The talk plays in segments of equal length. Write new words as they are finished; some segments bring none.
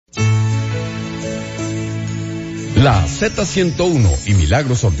La Z101 y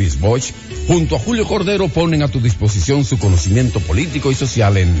Milagros Ortiz Bosch, junto a Julio Cordero, ponen a tu disposición su conocimiento político y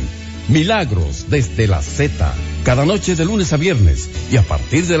social en Milagros desde la Z, cada noche de lunes a viernes y a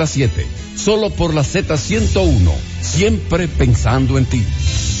partir de las 7, solo por la Z101, siempre pensando en ti.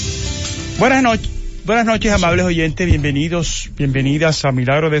 Buenas noches, amables oyentes, bienvenidas a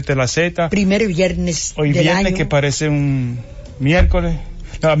Milagros desde la Z. Primer viernes hoy del viernes año. Que parece un miércoles.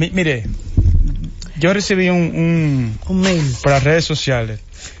 No, mire, yo recibí un mail por las redes sociales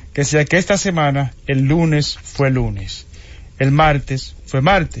que decía que esta semana el lunes fue lunes, el martes fue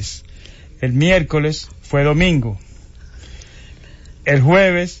martes, el miércoles fue domingo, el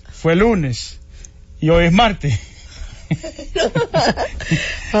jueves fue lunes y hoy es martes.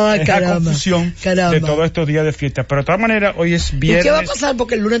 Ay, es caramba, la confusión de todos estos días de fiesta. Pero de todas maneras, hoy es viernes. ¿Y qué va a pasar?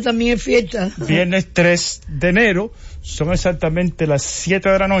 Porque el lunes también es fiesta. Viernes 3 de enero, son exactamente las 7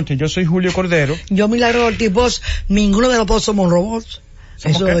 de la noche. Yo soy Julio Cordero. Yo, Milagros Ortiz Bosch, ninguno de los dos somos robots.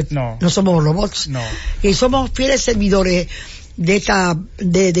 No somos robots. No. Y somos fieles servidores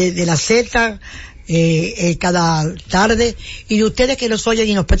de la Z, cada tarde, y de ustedes que nos oyen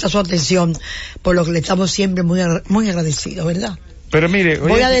y nos prestan su atención, por lo que le estamos siempre muy agradecidos, ¿verdad? Pero mire,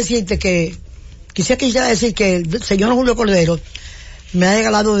 voy a decirte que quisiera decir que el señor Julio Cordero me ha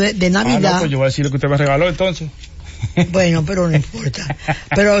regalado de Navidad. No, pues yo voy a decir lo que usted me regaló entonces. Bueno, pero no importa.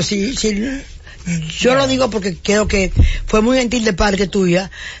 Pero si yo lo digo porque creo que fue muy gentil de parte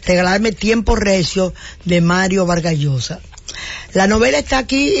tuya regalarme Tiempo Recio de Mario Vargas Llosa. La novela está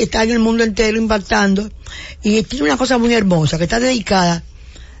aquí, está en el mundo entero impactando, y tiene una cosa muy hermosa, que está dedicada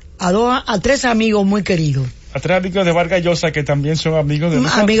a 3 amigos muy queridos. A 3 amigos de Vargas Llosa que también son amigos de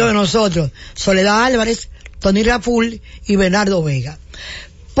nosotros. Amigos de nosotros. Soledad Álvarez, Tony Raful y Bernardo Vega.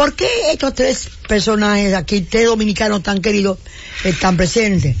 ¿Por qué estos 3 personajes aquí, 3 dominicanos tan queridos, están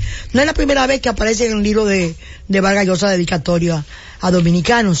presentes? No es la primera vez que aparece en el libro de Vargas Llosa dedicatoria a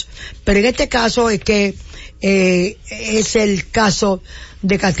dominicanos, pero en este caso es que es el caso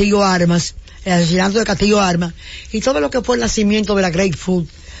de Castillo Armas, el asesinato de Castillo Armas, y todo lo que fue el nacimiento de la Great Food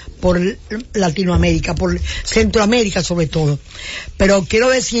por Latinoamérica, por Centroamérica sobre todo. Pero quiero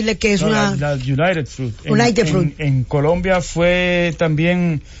decirle que es la United Fruit. United Fruit. En Colombia fue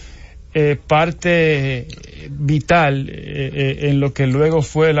también parte vital en lo que luego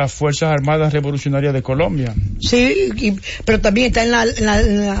fue las Fuerzas Armadas Revolucionarias de Colombia. Sí, pero también está en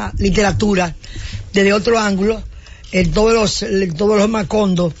la literatura desde otro ángulo, en todos los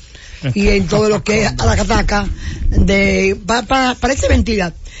macondos y en todo lo que es a la cataca parece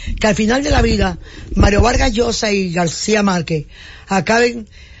mentira que al final de la vida Mario Vargas Llosa y García Márquez acaben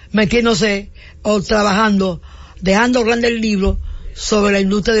metiéndose o trabajando, dejando grandes libros sobre la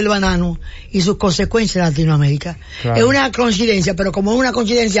industria del banano y sus consecuencias en Latinoamérica. Claro. Es una coincidencia, pero como es una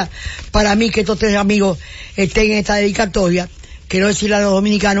coincidencia para mí que estos 3 amigos estén en esta dedicatoria, quiero decirle a los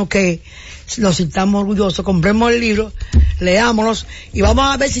dominicanos que nos sintamos orgullosos, compremos el libro, leámoslos y vamos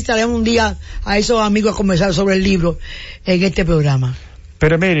a ver si traemos un día a esos amigos a conversar sobre el libro en este programa.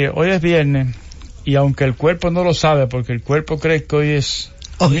 Pero mire, hoy es viernes y aunque el cuerpo no lo sabe, porque el cuerpo cree que hoy es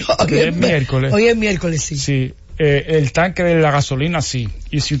miércoles. Hoy es miércoles, sí. Sí, el tanque de la gasolina sí.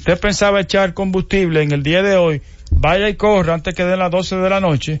 Y si usted pensaba echar combustible en el día de hoy, vaya y corra antes que den las 12 de la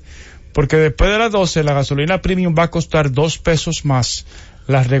noche, porque después de las 12 la gasolina premium va a costar 2 pesos más,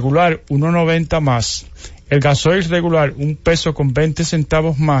 la regular 1.90 más, el gasoil regular 1 peso con 20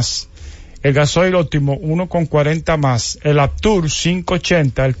 centavos más, el gasoil óptimo 1.40 más, el Aptur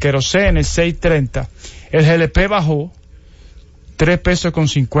 5.80, el querosene 6.30, el GLP bajó 3 pesos con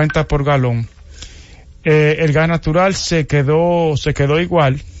 50 por galón, el gas natural se quedó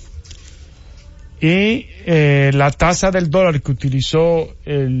igual, y la tasa del dólar que utilizó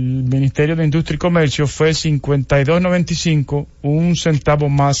el Ministerio de Industria y Comercio fue 52.95, 1 centavo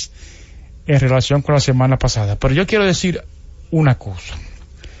más en relación con la semana pasada. Pero yo quiero decir una cosa.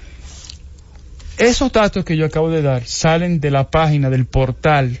 Esos datos que yo acabo de dar salen de la página del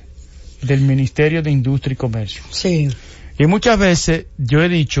portal del Ministerio de Industria y Comercio. Sí. Y muchas veces yo he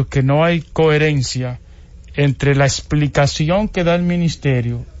dicho que no hay coherencia entre la explicación que da el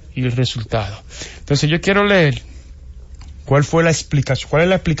ministerio y el resultado. Entonces yo quiero leer cuál es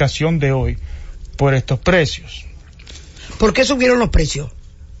la explicación de hoy por estos precios. ¿Por qué subieron los precios?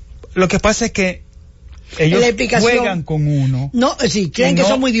 Lo que pasa es que ellos juegan con uno. No, sí, creen que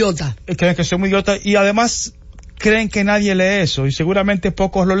somos idiotas. Creen que somos idiotas y además creen que nadie lee eso y seguramente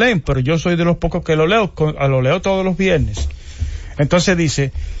pocos lo leen, pero yo soy de los pocos que lo leo todos los viernes. Entonces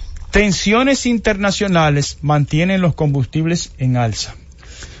dice, tensiones internacionales mantienen los combustibles en alza.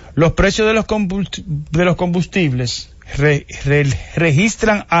 Los precios de los combustibles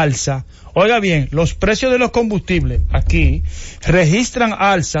registran alza Oiga bien, los precios de los combustibles aquí registran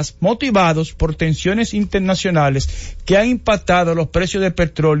alzas motivados por tensiones internacionales que han impactado los precios de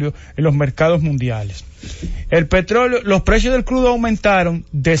petróleo en los mercados mundiales. Los precios del crudo aumentaron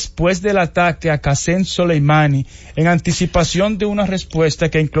después del ataque a Qasem Soleimani en anticipación de una respuesta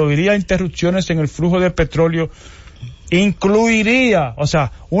que incluiría interrupciones en el flujo de petróleo. O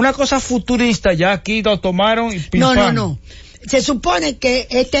sea, una cosa futurista, ya aquí lo tomaron y pim, pam. No. Se supone que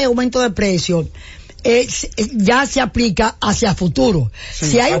este aumento de precios ya se aplica hacia futuro. Sí,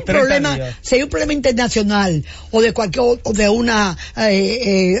 si hay un problema internacional o de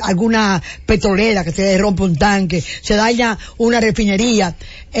alguna petrolera que se rompe un tanque, se daña una refinería,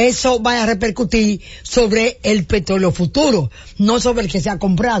 eso va a repercutir sobre el petróleo futuro, no sobre el que se ha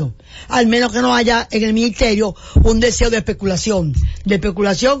comprado. Al menos que no haya en el ministerio un deseo de especulación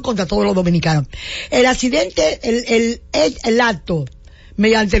contra todos los dominicanos. El accidente, el acto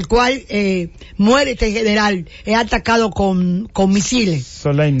mediante el cual muere este general, es atacado con misiles.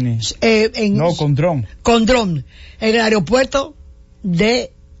 Soleimani. Con dron. Con dron. En el aeropuerto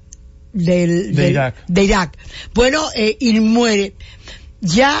de Irak. Bueno, y muere.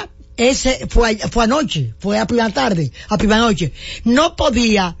 Ya ese fue anoche, fue a primera noche. No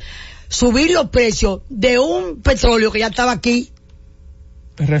podía subir los precios de un petróleo que ya estaba aquí.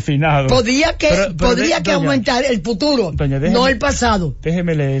 Refinado. Podría que aumentar el futuro, no el pasado.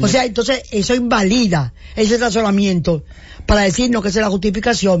 Déjeme leer. O sea, entonces eso invalida ese razonamiento para decirnos que esa es la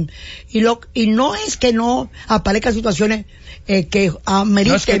justificación. Y no es que no aparezcan situaciones que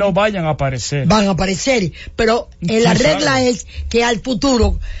ameriten. No es que no vayan a aparecer. Van a aparecer, pero la regla es que al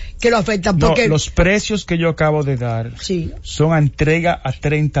futuro que lo afectan. Porque los precios que yo acabo de dar son a entrega a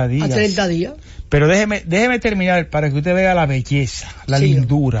 30 días. A 30 días. Pero déjeme terminar para que usted vea la belleza, la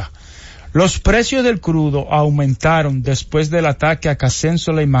lindura. Los precios del crudo aumentaron después del ataque a Qasem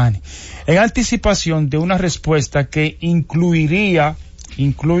Soleimani, en anticipación de una respuesta que incluiría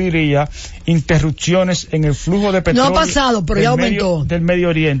interrupciones en el flujo de petróleo. No ha pasado, pero ya aumentó. Del Medio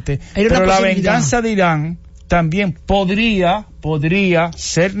Oriente. Pero la venganza de Irán también podría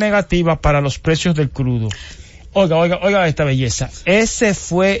ser negativa para los precios del crudo. Oiga esta belleza. Ese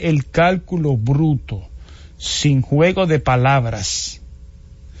fue el cálculo bruto, sin juego de palabras,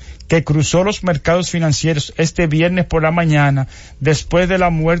 que cruzó los mercados financieros este viernes por la mañana, después de la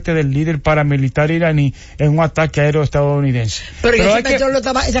muerte del líder paramilitar iraní en un ataque aéreo estadounidense. Pero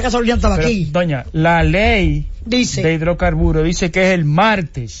esa gasolina estaba aquí. Doña, la ley de hidrocarburos dice que es el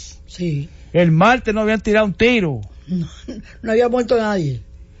martes. Sí. El martes no habían tirado un tiro. No había muerto nadie.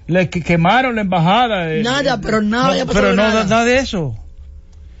 Le quemaron la embajada. Nada de eso.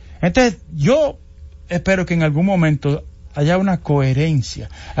 Entonces, yo espero que en algún momento haya una coherencia.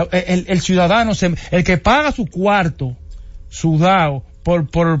 El ciudadano, el que paga su cuarto sudado por a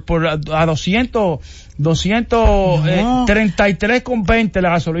 233,20 la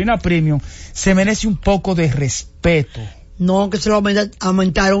gasolina premium, se merece un poco de respeto. No, que se lo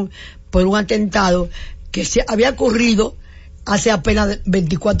aumentaron por un atentado que se había ocurrido hace apenas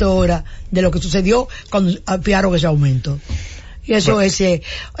 24 horas de lo que sucedió cuando fijaron ese aumento. Y eso es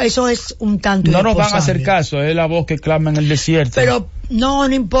un tanto no nos van a hacer caso, es la voz que clama en el desierto. Pero no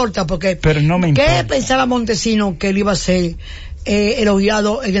importa, porque pero no me importa. ¿Qué pensaba Montesinos que él iba a ser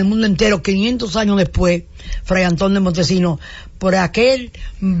elogiado en el mundo entero 500 años después, Fray Antón de Montesinos, por aquel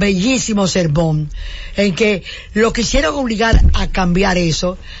bellísimo sermón en que lo quisieron obligar a cambiar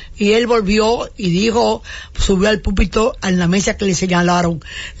eso, y él volvió y dijo, subió al púlpito en la mesa que le señalaron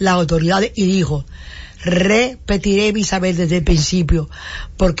las autoridades y dijo: repetiré mi saber desde el principio,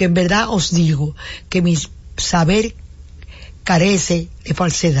 porque en verdad os digo que mi saber carece de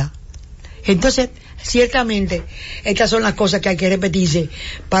falsedad. Entonces, ciertamente, estas son las cosas que hay que repetirse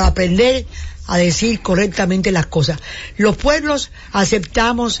para aprender a decir correctamente las cosas. Los pueblos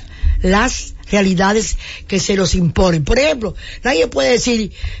aceptamos las realidades que se nos imponen. Por ejemplo, nadie puede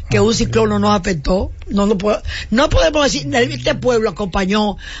decir que un ciclón no nos afectó. No podemos decir, este pueblo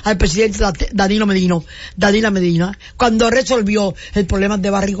acompañó al presidente Danilo Medina cuando resolvió el problema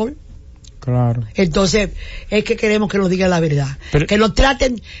de Barrigol. Claro. Entonces, es que queremos que nos digan la verdad. Que nos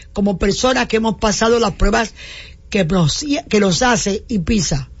traten como personas que hemos pasado las pruebas que nos hace y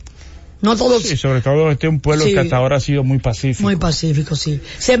pisa. No todos. Sí, sobre todo este es un pueblo que hasta ahora ha sido muy pacífico. Muy pacífico, sí.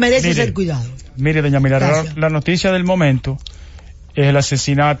 Se merece ser cuidado. Mire, doña Mira, la noticia del momento es el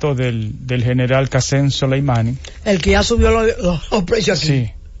asesinato del general Qasem Soleimani. El que ya subió los precios aquí. Sí,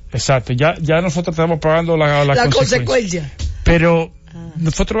 exacto. Ya nosotros estamos pagando la consecuencia. Pero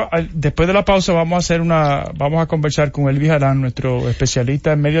nosotros, después de la pausa, vamos a conversar con Elvis Arán, nuestro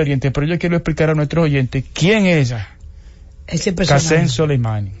especialista en Medio Oriente, pero yo quiero explicar a nuestros oyentes quién es ese personaje. Qasem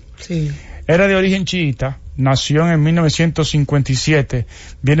Soleimani. Sí. Era de origen chiita, nació en 1957,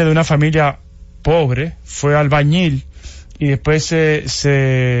 viene de una familia pobre, fue albañil y después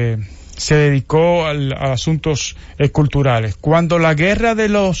se dedicó a asuntos después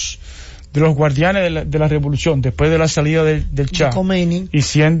de los guardianes de la revolución, después de la salida del Shah, y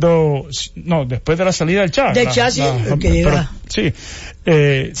después de la salida del Shah,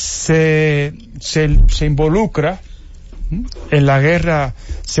 se involucra en la guerra,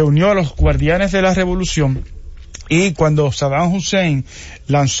 se unió a los guardianes de la revolución, y cuando Saddam Hussein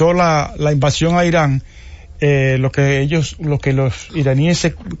lanzó la invasión a Irán, lo que los iraníes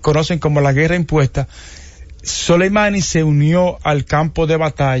se conocen como la guerra impuesta, Soleimani se unió al campo de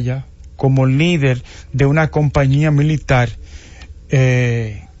batalla como líder de una compañía militar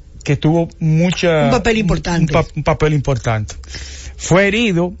que tuvo un papel importante. Fue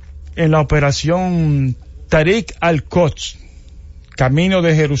herido en la operación Tariq al-Quds, camino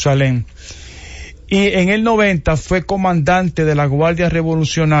de Jerusalén, y en el 90 fue comandante de la Guardia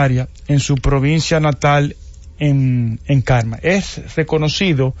Revolucionaria en su provincia natal en Karma. Es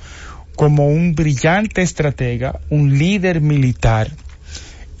reconocido como un brillante estratega, un líder militar,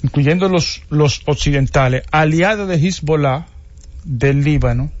 incluyendo los occidentales, aliado de Hezbollah del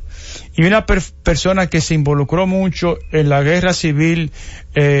Líbano, y una persona que se involucró mucho en la guerra civil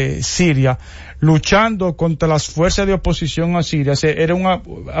siria, luchando contra las fuerzas de oposición a Siria.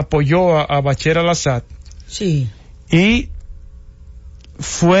 Apoyó a Bashar al-Assad. Sí. Y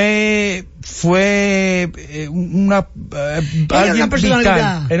fue una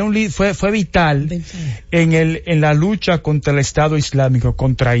personalidad vital, fue vital en la lucha contra el Estado Islámico,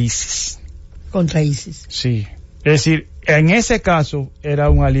 contra ISIS. Sí. Es decir, en ese caso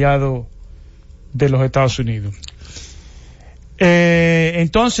era un aliado de los Estados Unidos.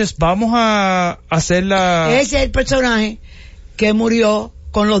 Entonces vamos a hacer Ese es el personaje que murió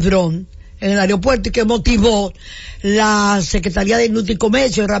con los drones en el aeropuerto y que motivó la Secretaría de Industria y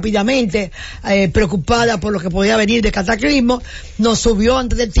Comercio rápidamente, preocupada por lo que podía venir de cataclismo, nos subió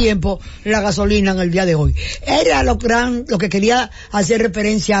antes del tiempo la gasolina en el día de hoy. Era lo que quería hacer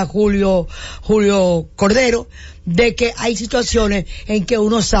referencia a Julio Cordero, de que hay situaciones en que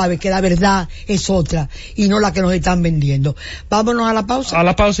uno sabe que la verdad es otra y no la que nos están vendiendo. Vámonos a la pausa. A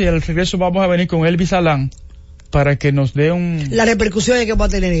la pausa, y al regreso vamos a venir con Elvis Alán para que nos dé las repercusiones que va a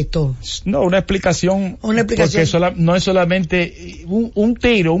tener esto. No, una explicación. Porque no es solamente un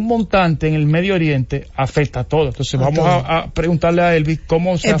tiro, un montante en el Medio Oriente afecta a todo. Entonces vamos a preguntarle a Elvis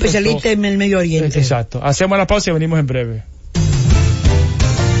cómo se especialista en el Medio Oriente. Exacto. Hacemos la pausa y venimos en breve.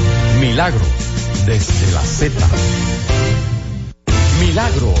 Milagros desde la Z.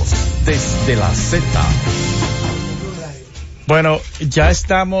 Milagros desde la Z. Bueno, ya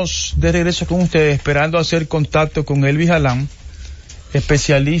estamos de regreso con ustedes, esperando hacer contacto con Elvis Alán,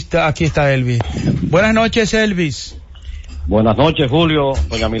 especialista. Aquí está Elvis. Buenas noches, Elvis. Buenas noches, Julio,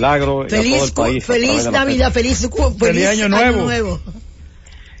 doña Milagro, y a todo el país. Feliz Navidad, feliz Año Nuevo.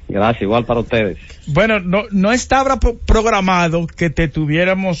 Gracias, igual para ustedes. Bueno, no estaba programado que te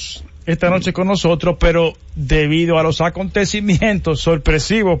tuviéramos esta noche con nosotros, pero debido a los acontecimientos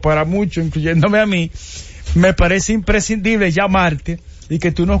sorpresivos para muchos, incluyéndome a mí, me parece imprescindible llamarte y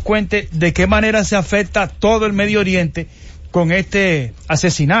que tú nos cuentes de qué manera se afecta todo el Medio Oriente con este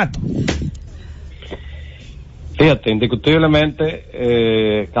asesinato. Fíjate,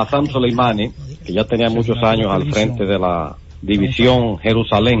 indiscutiblemente, Qasem Soleimani, que ya tenía muchos años al frente de la división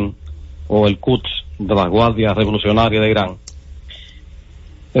Jerusalén o el Quds de las Guardias Revolucionarias de Irán,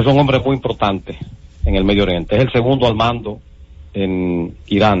 es un hombre muy importante en el Medio Oriente. Es el segundo al mando en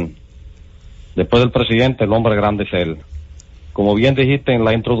Irán. Después del presidente, el hombre grande es él. Como bien dijiste en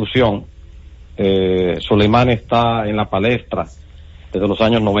la introducción, Soleimani está en la palestra desde los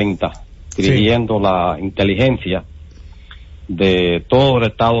años 90, dirigiendo la inteligencia de todo el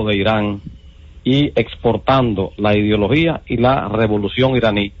Estado de Irán y exportando la ideología y la revolución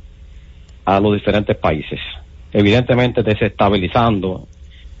iraní a los diferentes países, evidentemente desestabilizando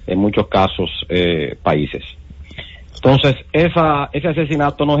en muchos casos países. Entonces, ese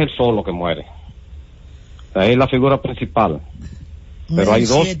asesinato no es el solo que muere. Es la figura principal, pero hay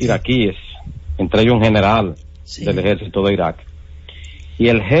dos iraquíes, entre ellos un general del ejército de Irak y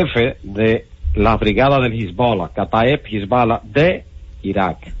el jefe de la brigada del Hezbollah, Kataeb Hezbollah de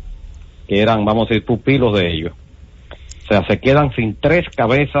Irak, que eran, vamos a decir, pupilos de ellos. O sea, se quedan sin tres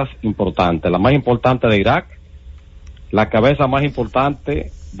cabezas importantes: la más importante de Irak, la cabeza más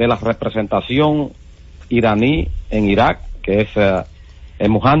importante de la representación iraní en Irak, que es el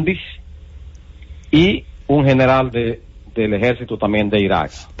Muhandis, y un general del ejército también de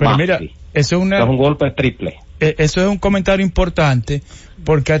Irak. Pero mira, eso es un golpe triple. eso es un comentario importante,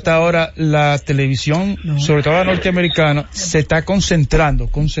 porque hasta ahora la televisión, sobre todo la norteamericana, se está concentrando.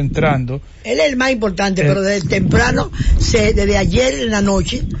 Él es el más importante, pero desde temprano, desde ayer en la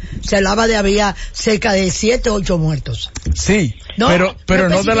noche, se hablaba de había cerca de 7 o 8 muertos. Sí, pero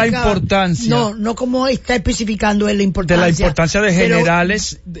no de la importancia. No como está especificando él la importancia. De la importancia de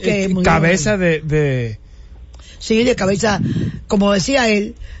generales, cabeza de... Sí, de cabeza, como decía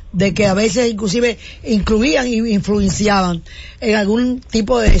él, de que a veces inclusive incluían y influenciaban en algún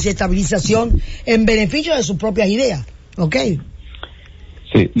tipo de desestabilización en beneficio de sus propias ideas. ¿Ok?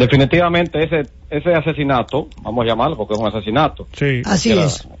 Sí, definitivamente ese asesinato, vamos a llamarlo porque es un asesinato. Sí. Así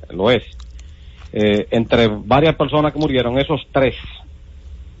es. Lo es. Entre varias personas que murieron, esos 3,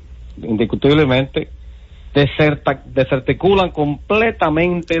 indiscutiblemente, desarticulan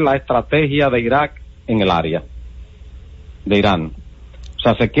completamente la estrategia de Irak en el área de Irán. O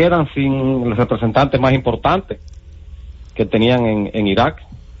sea, se quedan sin el representante más importante que tenían en Irak.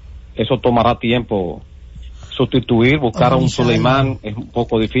 Eso tomará tiempo sustituir, buscar a un Soleimán es un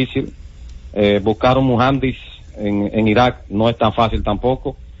poco difícil, buscar un muhandis en Irak no es tan fácil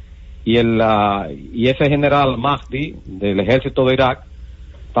tampoco, y ese general Mahdi del ejército de Irak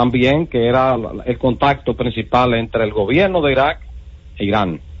también, que era el contacto principal entre el gobierno de Irak e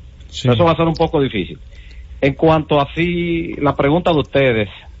Irán. Sí. Eso va a ser un poco difícil. En cuanto a la pregunta de ustedes,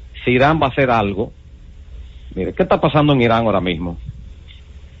 si Irán va a hacer algo, mire, ¿qué está pasando en Irán ahora mismo?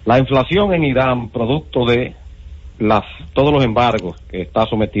 La inflación en Irán, producto de todos los embargos que está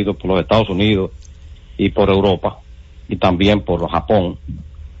sometido por los Estados Unidos y por Europa, y también por Japón,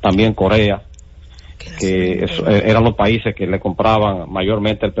 también Corea, que eran los países que le compraban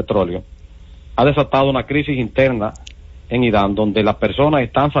mayormente el petróleo, ha desatado una crisis interna en Irán, donde las personas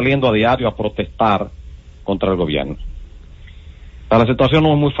están saliendo a diario a protestar contra el gobierno. O sea, la situación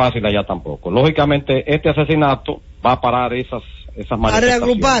no es muy fácil allá tampoco. Lógicamente, este asesinato va a parar esas manifestaciones. A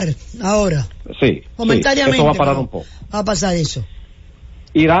reagrupar ahora. Sí, momentáneamente. Eso va a parar un poco. Va a pasar eso.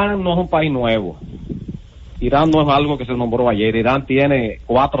 Irán no es un país nuevo. Irán no es algo que se nombró ayer. Irán tiene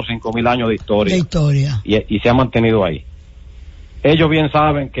 4 o 5 mil años de historia. Y se ha mantenido ahí. Ellos bien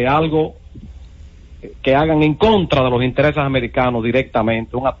saben que algo que hagan en contra de los intereses americanos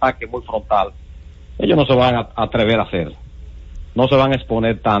directamente, un ataque muy frontal, ellos no se van a atrever a hacer. No se van a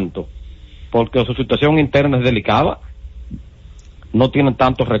exponer tanto, porque su situación interna es delicada, no tienen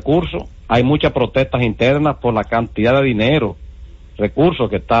tantos recursos, hay muchas protestas internas por la cantidad de dinero, recursos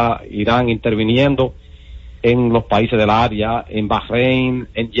que está Irán interviniendo en los países del área, en Bahrein,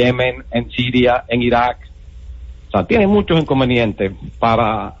 en Yemen, en Siria, en Irak. O sea, tienen muchos inconvenientes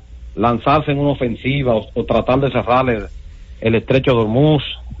para lanzarse en una ofensiva o tratar de cerrar el estrecho de Hormuz,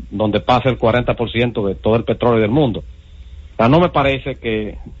 donde pasa el 40% de todo el petróleo del mundo. O sea, no me parece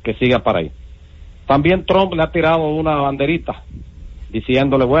que siga para ahí. También Trump le ha tirado una banderita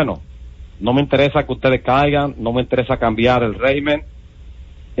diciéndole, bueno, no me interesa que ustedes caigan, no me interesa cambiar el régimen.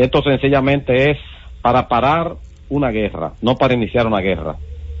 Esto sencillamente es para parar una guerra, no para iniciar una guerra.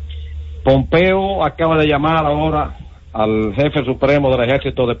 Pompeo acaba de llamar ahora al jefe supremo del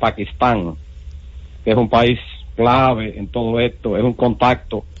ejército de Pakistán, que es un país clave en todo esto, es un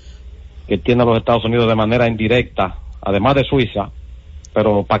contacto que tiene los Estados Unidos de manera indirecta, además de Suiza,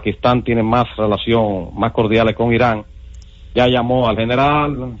 pero Pakistán tiene más relación, más cordiales con Irán. Ya llamó al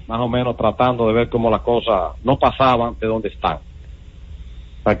general, más o menos tratando de ver cómo las cosas no pasaban de donde están.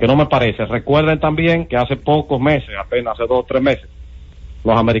 O sea, que no me parece. Recuerden también que hace pocos meses, apenas hace 2 o 3 meses,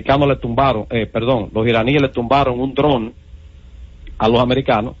 los americanos los iraníes le tumbaron un dron a los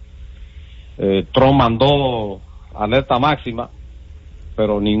americanos. Trump mandó alerta máxima,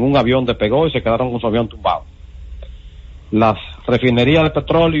 pero ningún avión despegó y se quedaron con su avión tumbado. Las refinerías de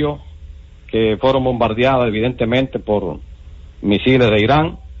petróleo que fueron bombardeadas evidentemente por misiles de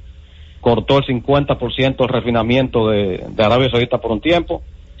Irán, cortó el 50% del refinamiento de Arabia Saudita por un tiempo,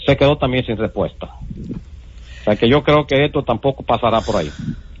 se quedó también sin respuesta. O sea que yo creo que esto tampoco pasará por ahí.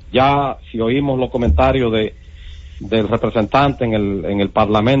 Ya si oímos los comentarios del representante en el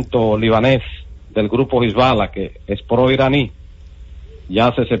parlamento libanés del grupo Hezbollah, que es pro-iraní,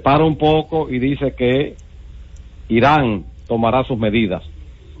 ya se separa un poco y dice que Irán tomará sus medidas.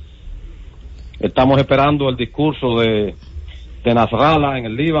 Estamos esperando el discurso de Nasrallah en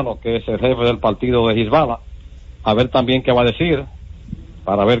el Líbano, que es el jefe del partido de Hezbollah, a ver también qué va a decir,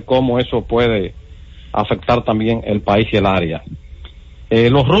 para ver cómo eso puede afectar también el país y el área.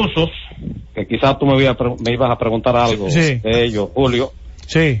 Los rusos, que quizás tú me ibas a preguntar algo de ellos, Julio.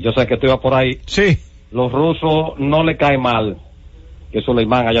 Sí. Yo sé que tú ibas por ahí. Sí. Los rusos no le cae mal que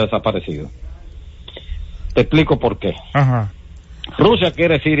Soleimán haya desaparecido. Te explico por qué. Ajá. Rusia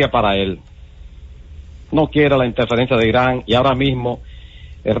quiere Siria para él. no quiere la interferencia de Irán, y ahora mismo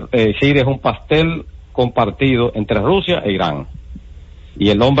Siria es un pastel compartido entre Rusia e Irán. Y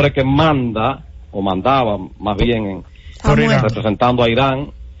el hombre que manda, o mandaba más bien, representando a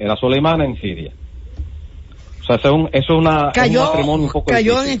Irán, era Soleimani en Siria. O sea, eso es un matrimonio un poco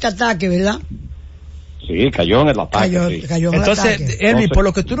cayó difícil. en este ataque, ¿verdad? Sí, cayó en el ataque. Cayó en entonces, el ataque. Elvis, por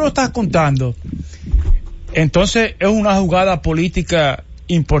lo que tú nos estás contando, entonces es una jugada política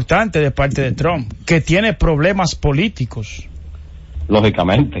importante de parte de Trump, que tiene problemas políticos.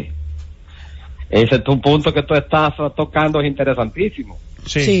 Lógicamente. Ese es un punto que tú estás tocando, es interesantísimo.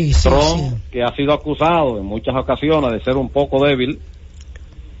 Sí. Trump, que ha sido acusado en muchas ocasiones de ser un poco débil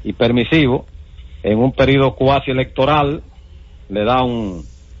y permisivo, en un periodo cuasi electoral, le da un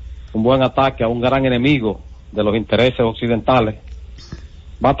buen ataque a un gran enemigo de los intereses occidentales.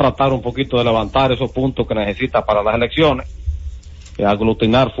 Va a tratar un poquito de levantar esos puntos que necesita para las elecciones,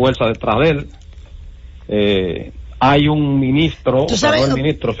 aglutinar fuerza detrás de él. Hay un ministro, ¿tú sabes? no el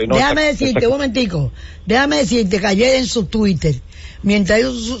ministro, sino déjame decirte, un momentico, déjame decirte que ayer en su Twitter, mientras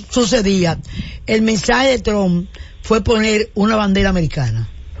eso sucedía, el mensaje de Trump fue poner una bandera americana.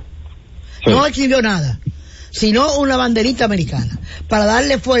 Sí. No escribió nada, sino una banderita americana, para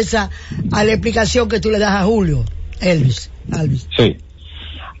darle fuerza a la explicación que tú le das a Julio, Elvis. Sí.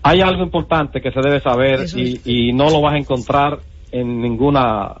 Hay algo importante que se debe saber y no lo vas a encontrar en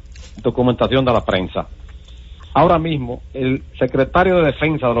ninguna documentación de la prensa. Ahora mismo, el secretario de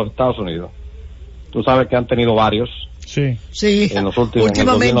Defensa de los Estados Unidos, tú sabes que han tenido varios. Sí. En los últimos, últimamente, en el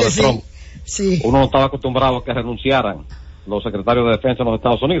gobierno de Trump. Sí. Uno no estaba acostumbrado a que renunciaran los secretarios de Defensa de los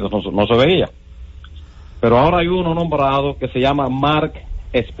Estados Unidos, no se veía. Pero ahora hay uno nombrado que se llama Mark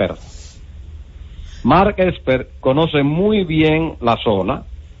Esper. Mark Esper conoce muy bien la zona,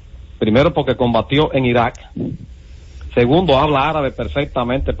 primero porque combatió en Irak, segundo habla árabe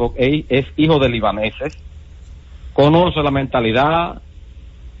perfectamente porque es hijo de libaneses, conoce la mentalidad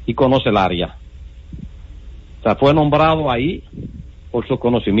y conoce el área. O sea, fue nombrado ahí por su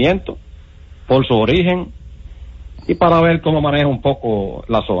conocimiento, por su origen y para ver cómo maneja un poco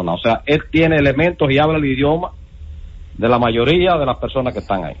la zona. O sea, él tiene elementos y habla el idioma de la mayoría de las personas que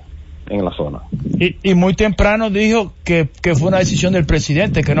están ahí en la zona. Y muy temprano dijo que fue una decisión del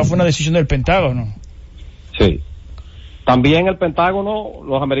presidente, que no fue una decisión del Pentágono. Sí. También el Pentágono,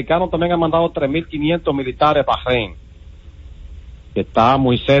 los americanos también han mandado 3.500 militares a Bahrein, que está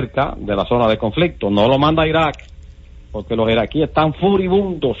muy cerca de la zona de conflicto. No lo manda a Irak, porque los iraquíes están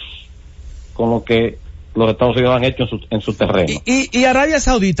furibundos con lo que los Estados Unidos han hecho en su terreno. ¿Y Arabia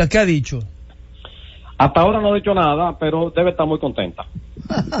Saudita qué ha dicho? Hasta ahora no ha dicho nada, pero debe estar muy contenta.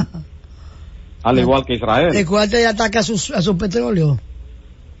 Al igual que Israel. Recuerda que ataca a su petróleo.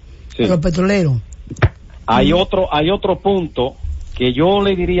 Sí. A los petroleros. Hay otro punto que yo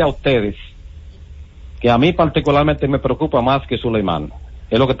le diría a ustedes, que a mí particularmente me preocupa más que Soleimani.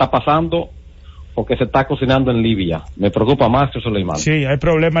 Es lo que está pasando o que se está cocinando en Libia. Me preocupa más que Soleimani. Sí, hay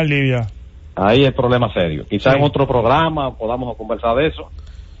problema en Libia. Ahí hay problema serio. Quizás en otro programa podamos conversar de eso,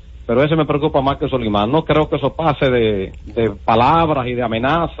 pero ese me preocupa más que Soleimani. No creo que eso pase de palabras y de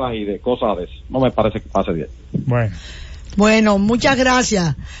amenazas y de cosas de eso. No me parece que pase bien. Bueno, muchas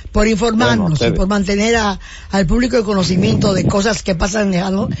gracias por informarnos y por mantener al público el conocimiento de cosas que pasan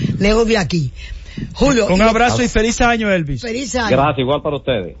lejos de aquí. Julio. Un abrazo y feliz año, Elvis. Feliz año. Gracias, igual para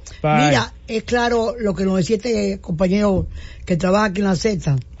ustedes. Bye. Mira, es claro lo que nos decía este compañero que trabaja aquí en la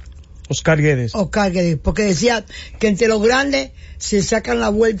Z. Oscar Guedes, porque decía que entre los grandes se sacan la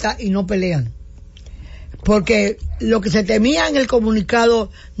vuelta y no pelean. Porque lo que se temía en el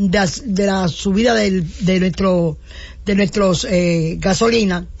comunicado de la subida de nuestros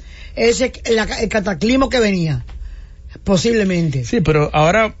gasolina es el cataclismo que venía, posiblemente. Sí, pero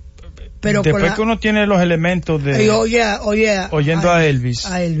ahora, después que uno tiene los elementos de oyendo a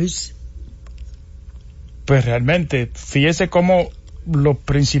Elvis, pues realmente, fíjese cómo los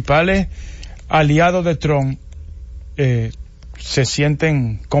principales aliados de Trump se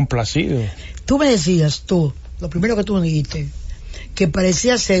sienten complacidos. Tú me decías, lo primero que tú me dijiste, que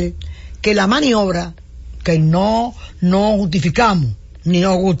parecía ser que la maniobra, que no justificamos, ni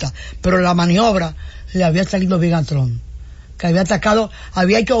nos gusta, pero la maniobra le había salido bien a Trump, que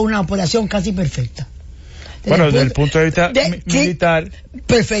había hecho una operación casi perfecta. Desde el punto de vista militar,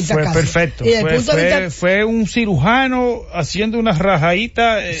 perfecta, fue perfecto. Fue un cirujano haciendo una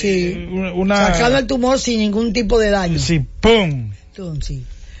rajadita, sacando el tumor sin ningún tipo de daño. Sí, ¡pum! Sí.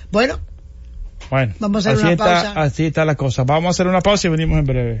 Bueno, vamos a hacer una pausa. Así está la cosa. Vamos a hacer una pausa y venimos en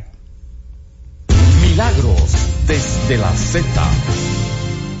breve. Milagros desde la Z.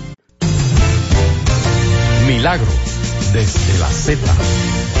 Milagros desde la Z.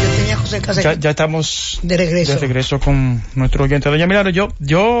 Yo tenía José Casa. Ya estamos de regreso con nuestro oyente. Doña Milagro,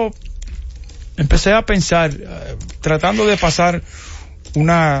 yo empecé a pensar, tratando de pasar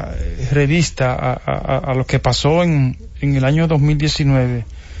una revista a lo que pasó en el año 2019,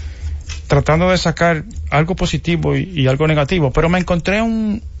 tratando de sacar algo positivo y algo negativo, pero me encontré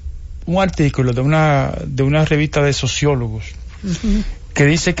un artículo de una revista de sociólogos que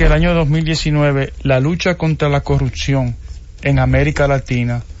dice que el año 2019 la lucha contra la corrupción en América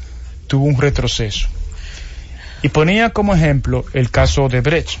Latina tuvo un retroceso, y ponía como ejemplo el caso de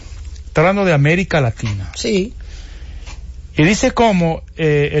Brecht. Está hablando de América Latina. Sí. Y dice cómo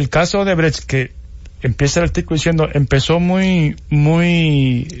el caso de Brecht, que empieza el artículo diciendo, empezó muy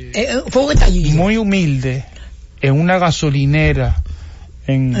humilde en una gasolinera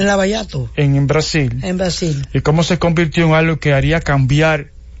en Lavallato, en Brasil. Y cómo se convirtió en algo que haría cambiar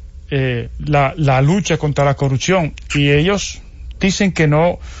la lucha contra la corrupción. Y ellos dicen que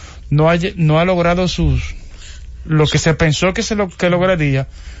no ha logrado lo que se pensó que lograría,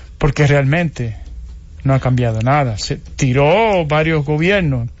 porque realmente no ha cambiado nada. Se tiró varios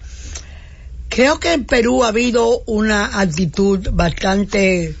gobiernos. Creo que en Perú ha habido una actitud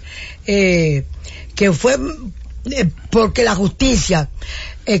bastante que fue porque la justicia,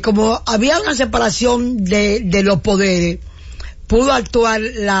 como había una separación de los poderes, pudo actuar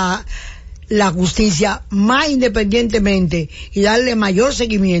la justicia más independientemente y darle mayor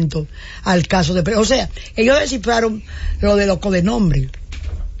seguimiento al caso de Perú. O sea, ellos descifraron lo de los codenombres.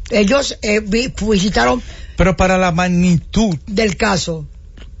 Ellos visitaron, pero para la magnitud del caso,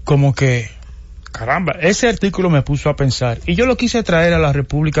 como que, caramba, ese artículo me puso a pensar, y yo lo quise traer a la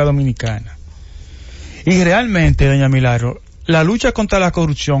República Dominicana. Y realmente, doña Milagro, la lucha contra la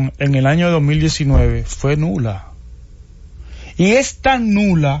corrupción en el año 2019 fue nula. Y es tan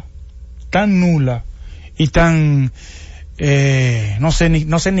nula, y tan, no sé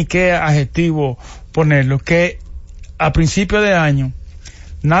ni qué adjetivo ponerlo, que a principio de año,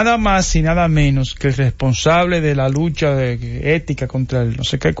 nada más y nada menos que el responsable de la lucha de ética contra el, no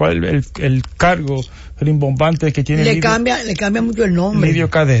sé qué, cuál, el cargo rimbombante que tiene, le cambia mucho el nombre,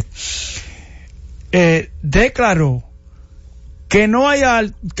 Lidio Cadet, declaró que no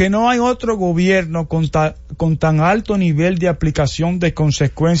hay otro gobierno con tan alto nivel de aplicación de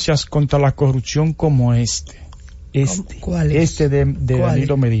consecuencias contra la corrupción como este. ¿Cuál es? De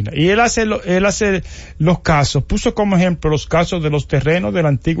Danilo Medina. Y él hace los casos, puso como ejemplo los casos de los terrenos de la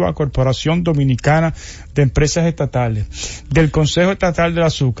antigua Corporación Dominicana de Empresas Estatales, del Consejo Estatal del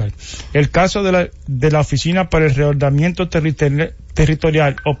Azúcar, el caso de la Oficina para el Reordenamiento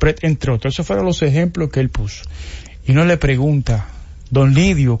Territorial, OPRED, entre otros. Esos fueron los ejemplos que él puso. Y uno le pregunta, don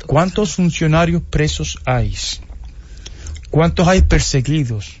Lidio, ¿cuántos funcionarios presos hay? ¿Cuántos hay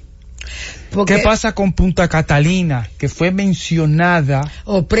perseguidos? ¿Qué pasa con Punta Catalina, que fue mencionada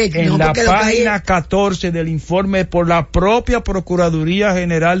en la página 14 del informe por la propia Procuraduría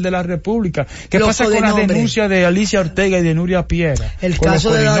General de la República? ¿Qué pasa con las denuncias de Alicia Ortega y de Nuria Piera? El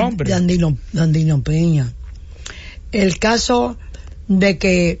caso de Andino Peña. El caso de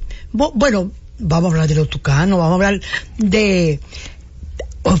que, bueno, vamos a hablar de los tucanos, vamos a hablar de...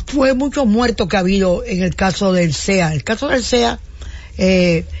 Fue mucho muerto que ha habido en el caso del CEA. El caso del CEA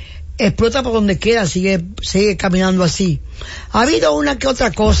explota por donde quiera, sigue caminando así. Ha habido una que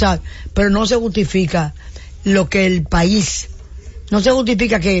otra cosa, pero no se justifica lo que el país, no se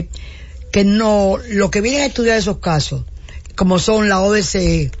justifica que no, lo que vienen a estudiar esos casos, como son la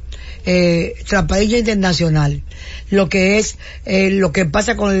ODC, Transparencia Internacional, lo que es lo que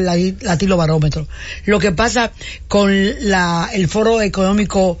pasa con el Latino Barómetro, lo que pasa con el Foro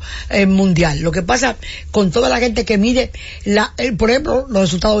Económico Mundial, lo que pasa con toda la gente que mide por ejemplo, los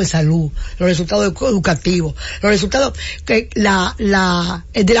resultados de salud, los resultados educativos, los resultados de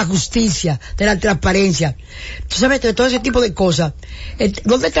la justicia, de la transparencia. Tú sabes, de todo ese tipo de cosas.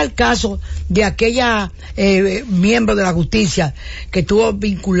 ¿Dónde está el caso de aquella miembro de la justicia que estuvo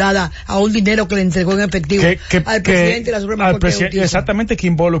vinculada a un dinero que le entregó en efectivo al presidente de la Suprema Corte de Justicia? Exactamente, que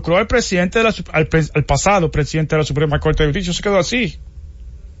involucró al presidente al pasado presidente de la Suprema Corte de Justicia. Se quedó así.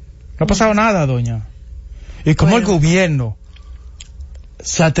 No ha pasado nada, doña. Y como el gobierno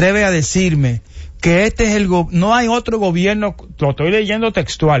se atreve a decirme que este es no hay otro gobierno, lo estoy leyendo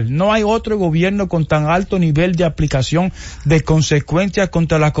textual, no hay otro gobierno con tan alto nivel de aplicación de consecuencias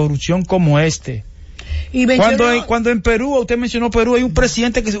contra la corrupción como este. Y cuando en Perú, usted mencionó Perú, hay un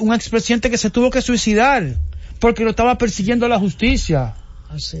expresidente que se tuvo que suicidar porque lo estaba persiguiendo la justicia.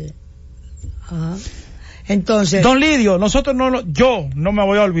 Así. Ajá. Entonces, don Lidio, yo no me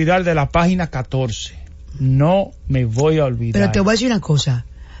voy a olvidar de la página 14. No me voy a olvidar. Pero te voy a decir una cosa.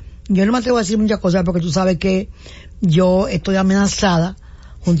 yo no me atrevo a decir muchas cosas porque tú sabes que yo estoy amenazada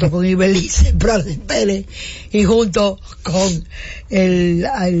junto con Ibelice Pérez y junto con el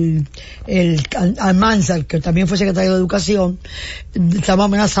Almanzar, que también fue secretario de Educación. Estamos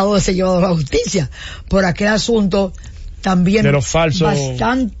amenazados de ser llevados a la justicia por aquel asunto también de los falsos,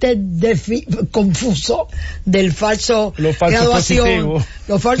 bastante confuso del falso graduación,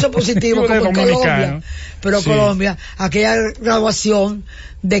 los falsos positivos como en Colombia, pero sí. Colombia, aquella graduación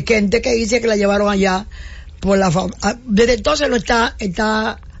de gente que dice que la llevaron allá por desde entonces no está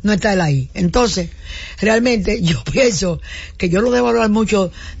él ahí. Entonces, realmente yo pienso que yo no debo hablar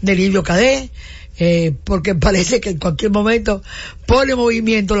mucho del Livio Cadet, porque parece que en cualquier momento pone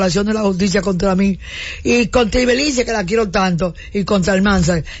movimiento la acción de la justicia contra mí y contra Ibelice, que la quiero tanto, y contra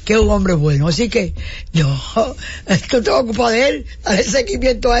Almanzar, que es un hombre bueno. Así que yo tengo ocupado de él, darle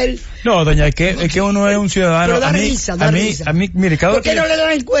seguimiento a él. No, doña, es que uno es un ciudadano. Pero da risa. A mí, mire, ¿por qué no le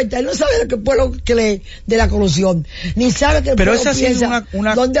dan en cuenta? Él no sabe lo que el pueblo cree de la corrupción, ni sabe que el pueblo piensa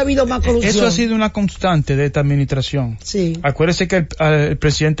dónde ha habido más corrupción. Eso ha sido una constante de esta administración. Sí. Acuérdese que el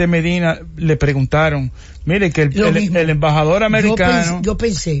presidente Medina le preguntaron, mire, que el embajador americano... Yo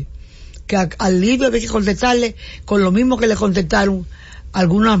pensé que al Livio había que contestarle con lo mismo que le contestaron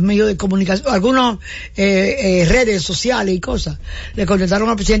algunos medios de comunicación, algunas redes sociales y cosas. Le contestaron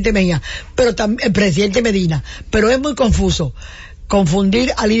al presidente Medina, pero también el presidente Medina. Pero es muy confuso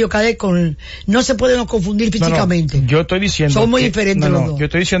confundir a Livio Cadet con... No se pueden confundir físicamente. No, yo estoy diciendo... Son muy diferentes los dos. Yo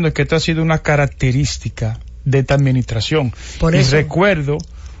estoy diciendo que esto ha sido una característica de esta administración. Por eso. Y recuerdo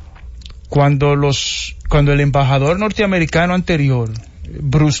cuando el embajador norteamericano anterior,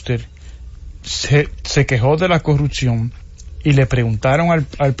 Brewster, se quejó de la corrupción y le preguntaron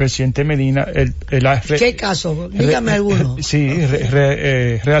al presidente Medina ¿qué caso? Dígame alguno. Sí,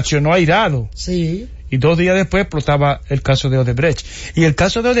 reaccionó airado. Sí. Y 2 días después explotaba el caso de Odebrecht. Y el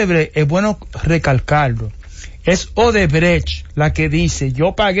caso de Odebrecht es bueno recalcarlo. Es Odebrecht la que dice,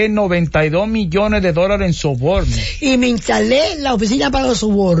 yo pagué $92 millones en sobornos. Y me instalé en la oficina para los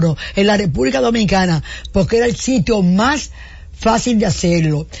sobornos en la República Dominicana porque era el sitio más fácil de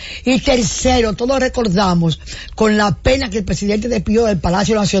hacerlo. Y tercero, todos recordamos con la pena que el presidente despidió del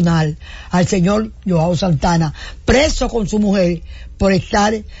Palacio Nacional al señor Joao Santana, preso con su mujer por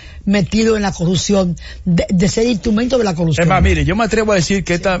estar metido en la corrupción, de ser instrumento de la corrupción. Es más, mire, yo me atrevo a decir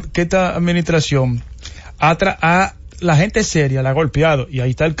que esta administración a la gente seria la ha golpeado, y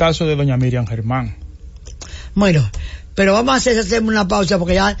ahí está el caso de doña Miriam Germán. Bueno, pero vamos a hacer una pausa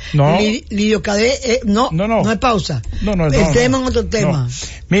porque ya Livio Cadet no es pausa. Entremos en otro tema.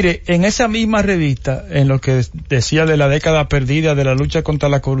 Mire, en esa misma revista, en lo que decía de la década perdida de la lucha contra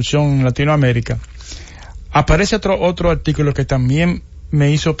la corrupción en Latinoamérica, aparece otro artículo que también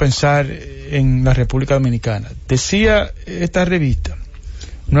me hizo pensar en la República Dominicana. Decía esta revista,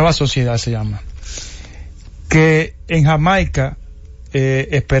 Nueva Sociedad se llama, que en Jamaica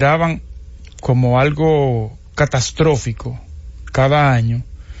esperaban como algo catastrófico cada año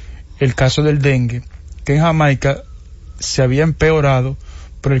el caso del dengue, que en Jamaica se había empeorado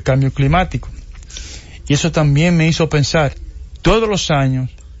por el cambio climático. Y eso también me hizo pensar, todos los años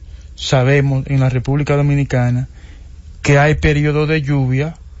sabemos en la República Dominicana que hay periodos de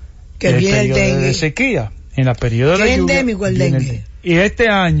lluvia, que hay periodos de sequía. En la periodo de lluvia endémico el dengue. Y este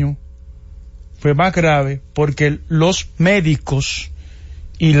año fue más grave porque los médicos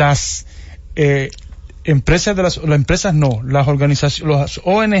y las las organizaciones, las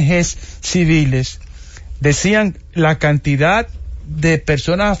ONGs civiles decían la cantidad de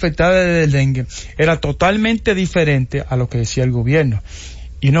personas afectadas del dengue era totalmente diferente a lo que decía el gobierno.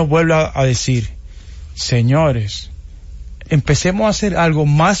 Y uno vuelve a decir, señores, empecemos a hacer algo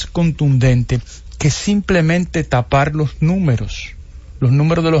más contundente que simplemente tapar los números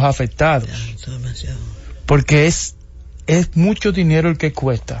de los afectados, porque es mucho dinero el que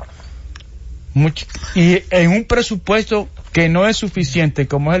cuesta, y en un presupuesto que no es suficiente,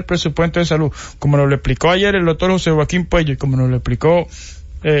 como es el presupuesto de salud, como nos lo explicó ayer el doctor José Joaquín Puello y como nos lo explicó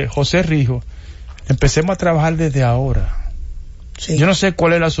José Rijo. Empecemos a trabajar desde ahora. Sí. Yo no sé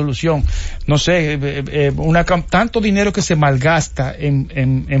cuál es la solución, no sé, tanto dinero que se malgasta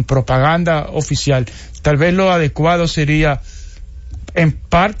en propaganda oficial. Tal vez lo adecuado sería, en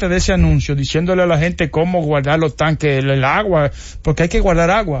parte de ese anuncio, diciéndole a la gente cómo guardar los tanques, el agua, porque hay que guardar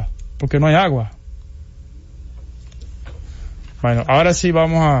agua, porque no hay agua. Bueno, ahora sí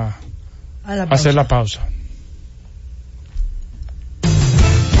vamos a hacer la pausa.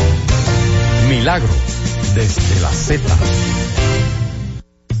 Milagros desde la Z.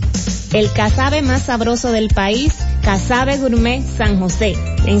 El casabe más sabroso del país, Casabe Gourmet San José,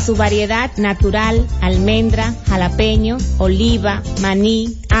 en su variedad natural, almendra, jalapeño, oliva,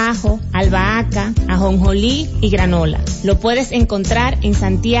 maní, ajo, albahaca, ajonjolí y granola. Lo puedes encontrar en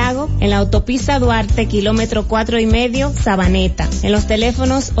Santiago, en la autopista Duarte, kilómetro 4,5, Sabaneta, en los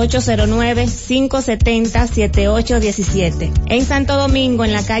teléfonos 809-570-7817. En Santo Domingo,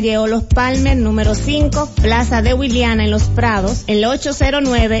 en la calle Olos Palmer, número 5, Plaza de Williana, en Los Prados, en el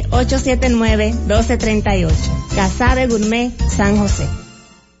 809-879-1238. Casabe Gourmet, San José.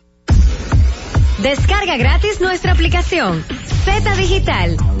 Descarga gratis nuestra aplicación Z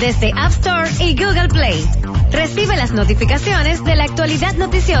Digital desde App Store y Google Play. Recibe las notificaciones de la actualidad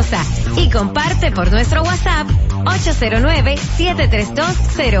noticiosa y comparte por nuestro WhatsApp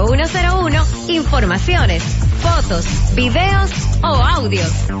 809-732-0101 informaciones, fotos, videos o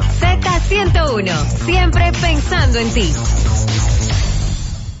audios. Z101, siempre pensando en ti.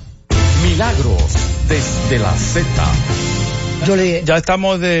 Milagros desde la Z. Ya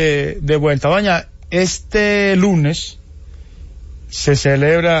estamos de vuelta. Doña, este lunes se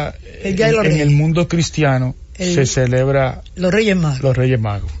celebra en el mundo cristiano, se celebra los Reyes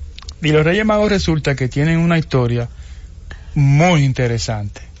Magos. Y los Reyes Magos resulta que tienen una historia muy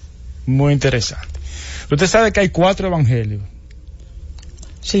interesante. Muy interesante. Usted sabe que hay 4 evangelios.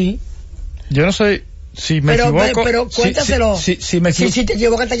 Sí. Yo no sé si me equivoco. Pero cuéntaselo. Si me equivoco. Si te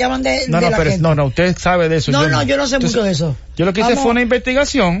equivocas te llaman de la gente. No, usted sabe de eso. Yo no sé mucho de eso. Yo lo que hice fue una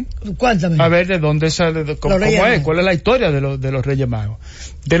investigación. Cuéntame. A ver de dónde sale, cómo es, cuál es la historia de los Reyes Magos.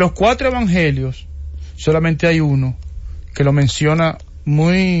 De los 4 evangelios, solamente hay uno que lo menciona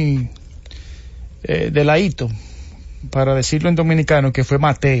muy de ladito, para decirlo en dominicano, que fue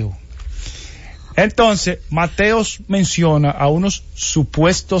Mateo. Entonces, Mateo menciona a unos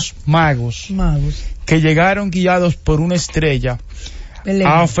supuestos magos que llegaron guiados por una estrella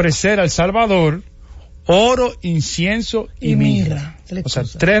a ofrecer al Salvador oro, incienso y mirra. O sea,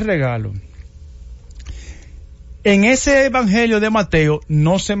 3 regalos. En ese evangelio de Mateo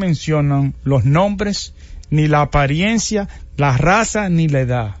no se mencionan los nombres, ni la apariencia, la raza, ni la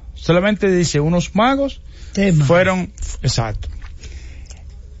edad. Solamente dice unos magos fueron, exacto.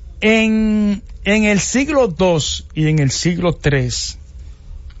 En el siglo II y en el siglo III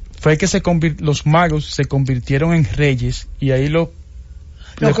fue que los magos se convirtieron en reyes y ahí lo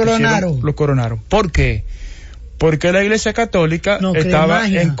coronaron. ¿Por qué? Porque la Iglesia Católica estaba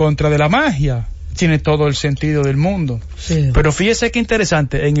en contra de la magia. Tiene todo el sentido del mundo. Sí. Pero fíjese qué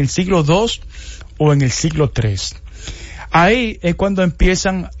interesante, en el siglo II o en el siglo III. Ahí es cuando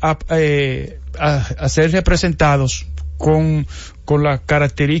empiezan a ser representados con la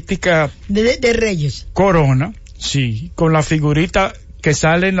característica de reyes, corona, sí, con la figurita que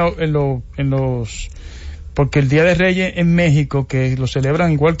sale en los, porque el Día de Reyes en México, que lo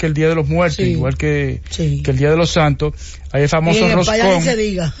celebran igual que el Día de los Muertos, igual que el Día de los Santos, hay el famoso roscón. Se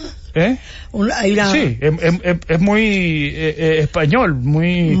diga. Sí, es muy español,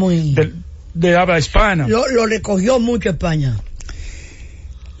 muy de habla hispana. Lo recogió mucho España.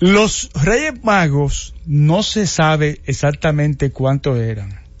 Los Reyes Magos no se sabe exactamente cuántos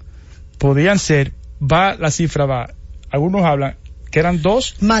eran. Podían ser, la cifra va. Algunos hablan que eran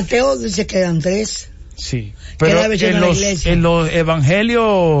 2. Mateo dice que eran 3. Sí, pero en los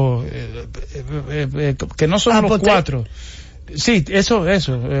evangelios que no son los 4. Sí, eso,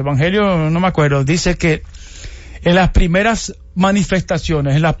 evangelio no me acuerdo. Dice que en las primeras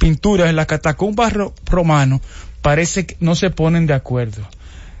manifestaciones, en las pinturas, en las catacumbas romanos, parece que no se ponen de acuerdo.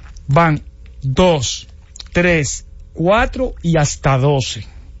 Van 2, 3, 4 y hasta 12.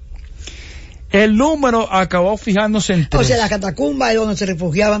 El número acabó fijándose en 3. O sea, la catacumba es donde se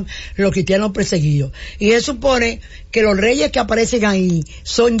refugiaban los cristianos perseguidos. Y él supone que los reyes que aparecen ahí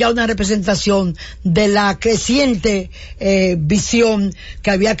son ya una representación de la creciente visión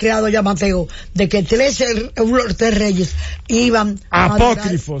que había creado ya Mateo, de que 3 reyes iban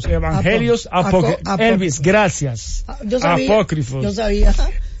apócrifos, evangelios apócrifos. Elvis, gracias. Apócrifos. Yo sabía.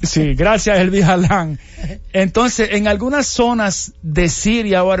 Sí, gracias Elvis Alán. Entonces, en algunas zonas de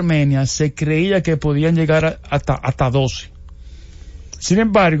Siria o Armenia se creía que podían llegar hasta 12. Sin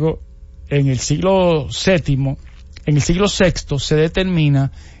embargo, en el siglo VII, en el siglo VI se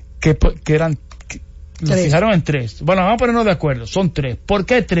determina que eran, lo fijaron en 3. Bueno, vamos a ponernos de acuerdo, son 3. ¿Por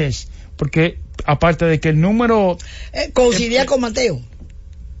qué 3? Porque aparte de que el número coincidía con Mateo.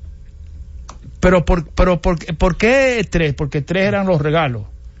 Pero ¿por qué 3? Porque 3 eran los regalos.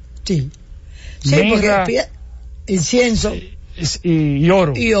 Sí, mirra, porque incienso y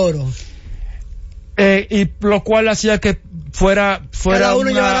oro. Y lo cual hacía que fuera fuera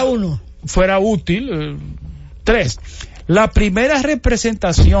útil. 3. La primera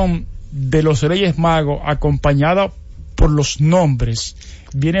representación de los Reyes Magos acompañada por los nombres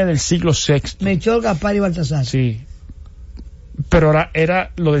viene del siglo VI. Melchor, Gaspar y Baltasar. Sí. pero ahora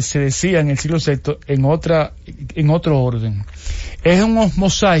era lo que se decía en el siglo VI en otro orden. Es unos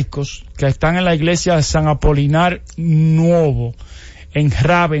mosaicos que están en la iglesia de San Apolinar Nuovo, en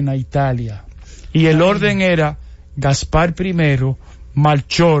Rávena, Italia. Y el orden era Gaspar I,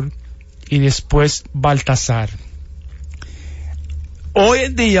 Melchor y después Baltasar. Hoy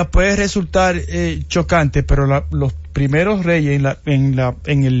en día puede resultar chocante, pero los primeros reyes en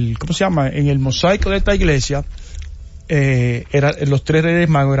el mosaico de esta iglesia, los 3 reyes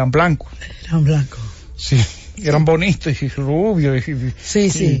magos eran blancos. Eran blancos. Sí, eran bonitos y rubios.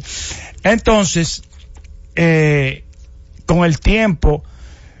 Sí. Entonces, con el tiempo,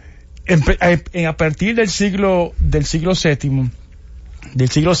 a partir del siglo VII, del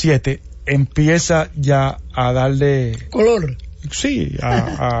siglo VII, empieza ya a darle color. Sí,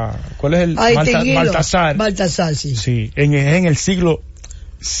 ¿cuál es el? Baltasar. Baltasar, sí. Sí, en el siglo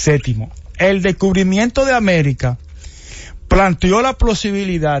VII. El descubrimiento de América planteó la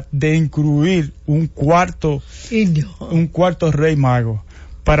posibilidad de incluir un cuarto rey mago,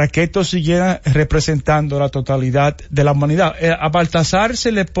 para que esto siguiera representando la totalidad de la humanidad. A Baltasar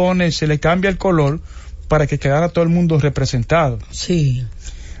se le cambia el color para que quedara todo el mundo representado. Sí.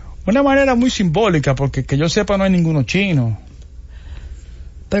 Una manera muy simbólica, porque que yo sepa no hay ninguno chino.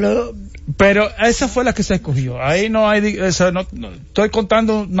 Pero esa fue la que se escogió. Ahí no hay, no estoy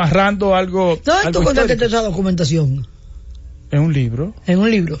narrando algo. ¿Dónde tú contaste toda esa documentación? En un libro. En un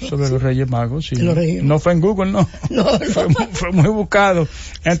libro. Sobre los Reyes Magos, sí. Reyes. No fue en Google, no. Fue muy buscado.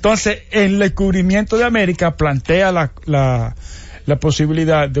 Entonces, el descubrimiento de América plantea la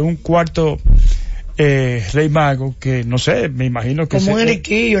posibilidad de un cuarto Rey Mago, que no sé, me imagino que como un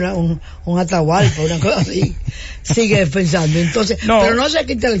eriquillo, un atahualpa, una cosa así. Sigue pensando. Entonces, pero no se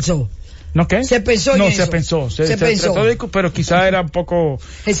cristalizó. ¿No qué? Se pensó en eso. Se pensó, pero quizá era un poco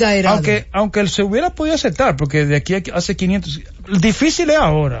exagerado. Aunque se hubiera podido aceptar, porque de aquí hace 500, difícil es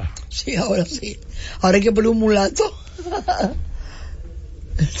ahora. Sí, ahora sí. Ahora hay que poner un mulato.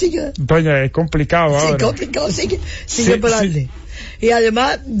 Doña, es complicado ahora. Sí, complicado, sigue por adelante. Y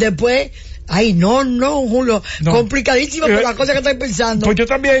además, después, Julio, complicadísimo por las cosas que estoy pensando. Pues yo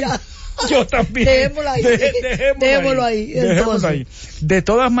también. Dejémoslo ahí. De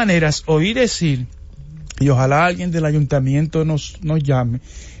todas maneras, oí decir, y ojalá alguien del ayuntamiento nos llame,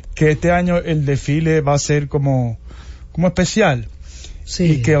 que este año el desfile va a ser como especial. Sí.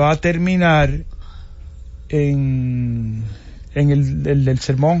 Y que va a terminar en el del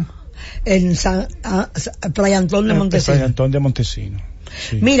sermón. En Fray Antón de Montesino. Fray Antón de Montesino.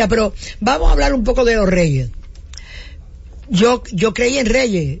 Sí. Mira, pero vamos a hablar un poco de los reyes. Yo creí en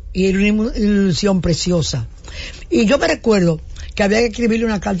reyes y era una ilusión preciosa. Y yo me recuerdo que había que escribirle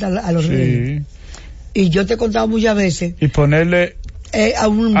una carta a los reyes. Y yo te he contado muchas veces. Y ponerle a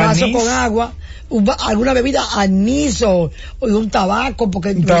un vaso anís, con agua, alguna bebida, anís o un tabaco.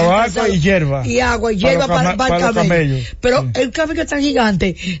 Tabaco y hierba. Y agua y hierba para el camello. Pero el camello es tan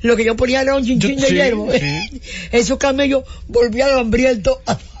gigante, lo que yo ponía era un chinchín de hierba. Esos camellos volvían hambrientos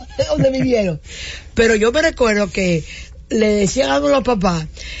a donde vivieron. Pero yo me recuerdo que le decían a los papás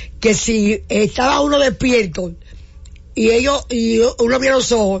que si estaba uno despierto y uno abría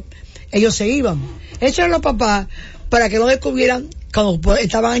los ojos, ellos se iban. Eso eran los papás para que no descubrieran cuando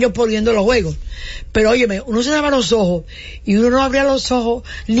estaban ellos poniendo los juegos. Pero óyeme, uno se daba los ojos y uno no abría los ojos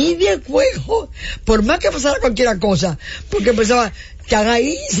ni de juego, por más que pasara cualquier cosa, porque pensaba, están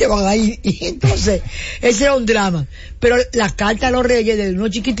ahí y se van ahí. Y entonces, ese era un drama. Pero las cartas a los reyes, desde unos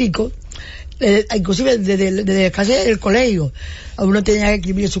chiquiticos, inclusive desde casi el colegio, uno tenía que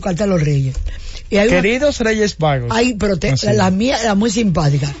escribir su carta a los reyes. Y queridos Reyes Magos. Pero la mía era muy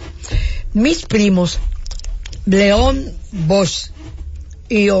simpática. Mis primos, León Bosch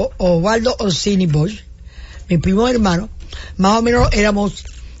y Osvaldo Orsini Bosch, mis primos hermanos, más o menos éramos,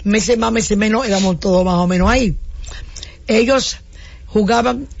 meses más, meses menos, éramos todos más o menos ahí. Ellos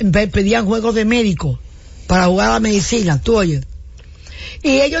jugaban, pedían juegos de médico para jugar a la medicina, tú oyes.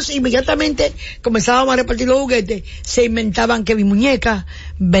 Y ellos inmediatamente comenzábamos a repartir los juguetes, se inventaban que mis muñecas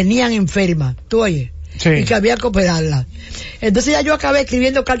venían enfermas, tú oyes, y que había que operarlas. Entonces ya yo acabé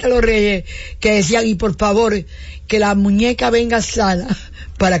escribiendo cartas a los reyes que decían, y por favor, que la muñeca venga sana,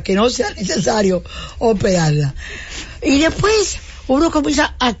 para que no sea necesario operarla. Y después uno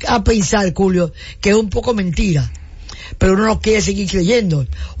comienza a pensar, Julio, que es un poco mentira, pero uno no quiere seguir creyendo.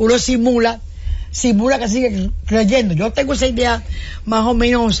 Uno simula que sigue creyendo. Yo tengo esa idea más o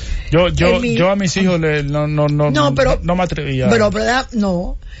menos. Yo a mis hijos no me atrevía.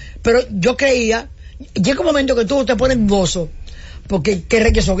 Pero yo creía. Llega un momento que tú te pones dudoso, porque qué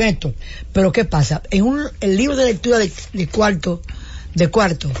reyes son estos. Pero qué pasa, el libro de lectura de cuarto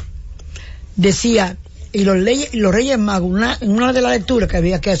decía y los Reyes Magos, en una de las lecturas que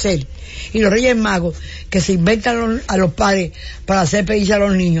había que hacer, y los Reyes Magos que se inventan a los padres para hacer feliz a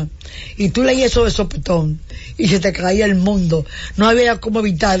los niños, y tú leías eso de sopetón y se te caía el mundo, no había cómo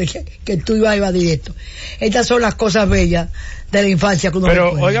evitar que tú ibas a evadir esto. Estas son las cosas bellas de la infancia que uno Pero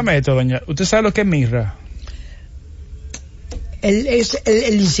recuerda. óigame esto, doña, ¿usted sabe lo que es mirra?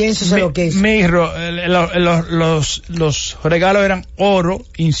 El incienso es lo que es. Mirro, los regalos eran oro,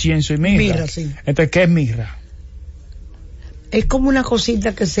 incienso y mirra. Mirra, sí. Entonces, ¿qué es mirra? Es como una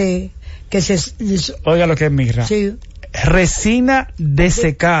cosita que se Oiga lo que es mirra. sí, Resina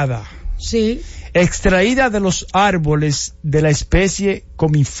desecada, sí, extraída de los árboles de la especie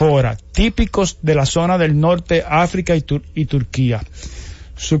comífora, típicos de la zona del norte, África y Turquía.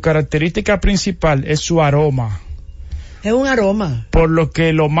 Su característica principal es su aroma, es un aroma. por lo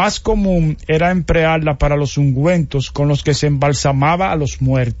que lo más común era emplearla para los ungüentos con los que se embalsamaba a los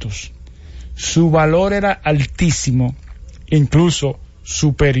muertos. Su valor era altísimo, incluso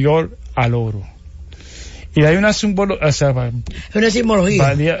superior al oro. Y hay una simbología, Es una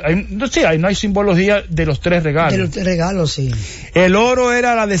simbología. no hay simbología de los tres regalos. De los regalos, sí. El oro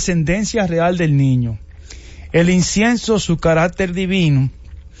era la descendencia real del niño, el incienso su carácter divino,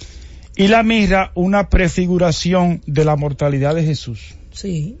 y la mirra una prefiguración de la mortalidad de Jesús.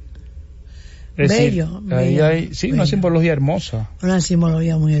 Sí. Es Bello, decir, ahí bello, hay bello. una simbología hermosa. Una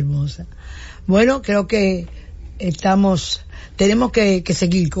simbología muy hermosa. Bueno, creo que tenemos que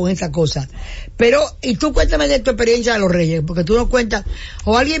seguir con esta cosa. Pero, y tú cuéntame de tu experiencia de los Reyes, porque tú no cuentas,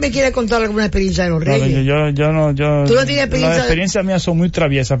 o alguien me quiere contar alguna experiencia de los Reyes. Tú no tienes experiencia. Las experiencias mías son muy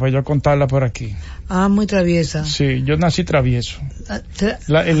traviesas para yo contarlas por aquí. Ah, muy traviesa. Sí, yo nací travieso.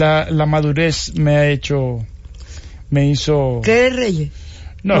 La madurez me hizo... ¿Creer en Reyes?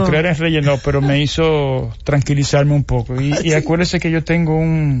 No, creer en Reyes no, pero me hizo tranquilizarme un poco. Y acuérdese que yo tengo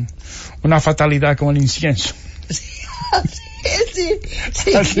una fatalidad con el incienso.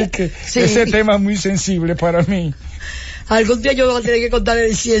 Sí. Así que ese tema es muy sensible para mí. Algún día yo voy a tener que contar el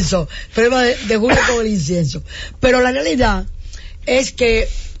incienso, problema de Julio con el incienso. Pero la realidad es que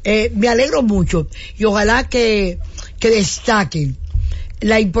me alegro mucho y ojalá que destaquen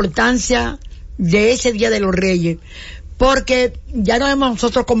la importancia de ese Día de los Reyes, porque ya nos hemos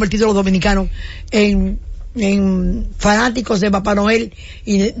nosotros convertido los dominicanos en fanáticos de Papá Noel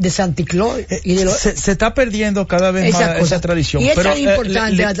y de Santa Claus y de se está perdiendo cada vez más esa tradición. Y es pero tan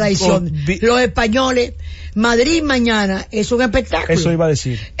importante la tradición. Los españoles, Madrid mañana es un espectáculo. Eso iba a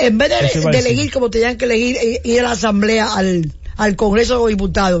decir. En vez de elegir como tenían que elegir, ir a la asamblea, al Congreso de los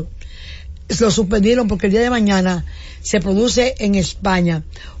Diputados, lo suspendieron porque el día de mañana se produce en España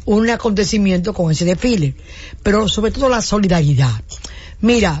un acontecimiento con ese desfile, pero sobre todo la solidaridad.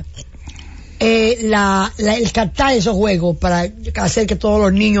 Mira, el captar esos juegos para hacer que todos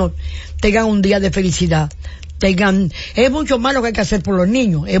los niños tengan un día de felicidad, es mucho más lo que hay que hacer por los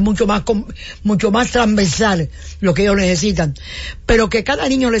niños, es mucho más transversal lo que ellos necesitan, pero que cada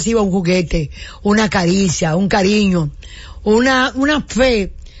niño reciba un juguete, una caricia, un cariño, una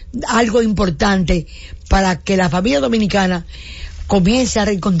fe, algo importante para que la familia dominicana comience a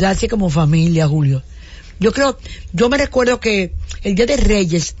reencontrarse como familia, Julio. Yo me recuerdo que el Día de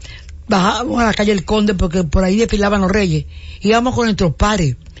Reyes bajábamos a la calle El Conde porque por ahí desfilaban los Reyes, íbamos con nuestros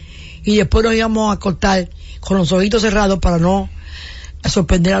padres y después nos íbamos a acostar con los ojitos cerrados para no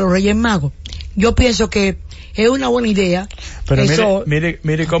sorprender a los Reyes Magos. Yo pienso que es una buena idea. Pero eso,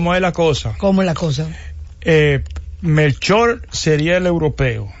 mire cómo es la cosa. ¿Cómo es la cosa? Melchor sería el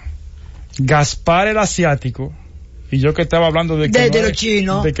europeo, Gaspar el asiático, y yo que estaba hablando de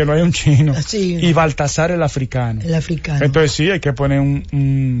que no hay un chino, sí, y Baltasar el africano. Entonces sí, hay que poner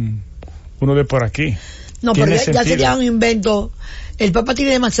uno de por aquí. No, pero ya sería un invento. El Papa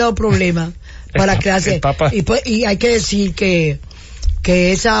tiene demasiados problemas para crearse. Y hay que decir que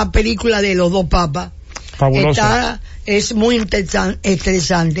esa película de los dos papas es muy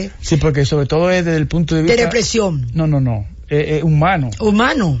interesante. Sí, porque sobre todo es desde el punto de vista de represión. No, humano.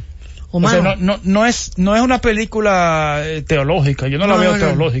 O sea, no es una película teológica, yo no la veo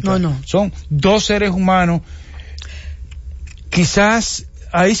teológica. No. Son dos seres humanos, quizás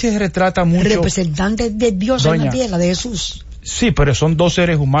ahí se retrata mucho. Representantes de Dios en la tierra, de Jesús. Sí, pero son dos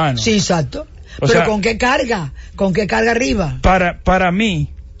seres humanos. Sí, exacto. Pero ¿con qué carga? ¿Con qué carga arriba? Para mí,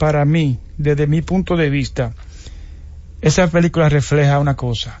 desde mi punto de vista, esa película refleja una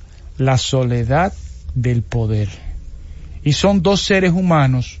cosa: la soledad del poder. Y son dos seres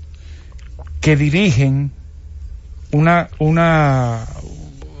humanos que dirigen una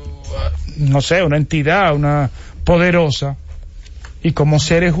entidad, una poderosa, y como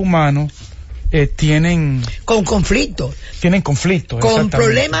seres humanos tienen conflictos, con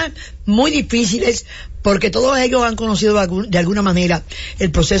problemas muy difíciles, porque todos ellos han conocido de alguna manera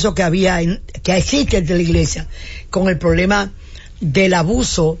el proceso que existe entre la iglesia, con el problema del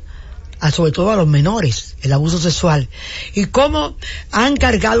abuso, sobre todo a los menores, el abuso sexual, y cómo han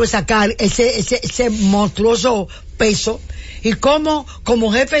cargado ese monstruoso peso, y cómo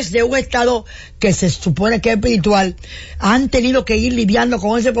como jefes de un estado que se supone que es espiritual han tenido que ir lidiando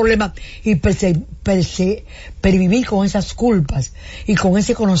con ese problema y pervivir con esas culpas y con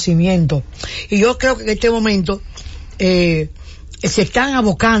ese conocimiento. Y yo creo que en este momento se están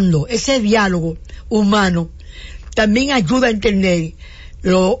abocando ese diálogo humano, también ayuda a entender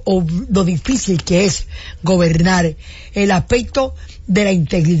lo difícil que es gobernar, el aspecto de la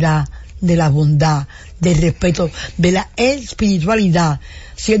integridad, de la bondad, del respeto, de la espiritualidad,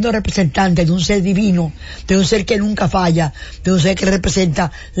 siendo representante de un ser divino, de un ser que nunca falla, de un ser que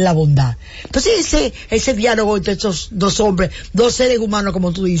representa la bondad. Entonces ese diálogo entre estos dos hombres, dos seres humanos,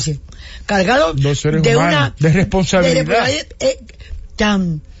 como tú dices, cargados de responsabilidad,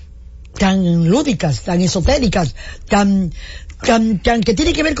 tan lúdicas, tan esotéricas, tan que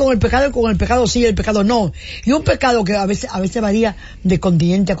tiene que ver con el pecado sí, el pecado no, y un pecado que a veces varía de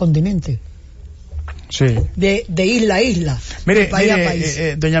continente a continente. Sí. De isla a isla. Mire, país a país.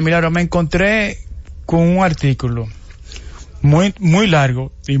 Doña Milagro, me encontré con un artículo muy, muy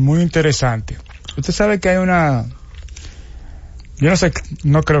largo y muy interesante. Usted sabe que hay yo no sé,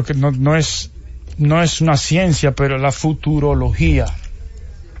 no creo que, no es una ciencia, pero la futurología.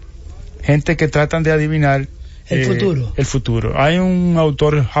 Gente que tratan de adivinar el futuro. Hay un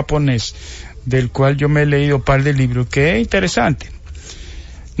autor japonés del cual yo me he leído un par de libros que es interesante.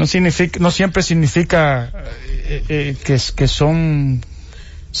 No siempre significa que son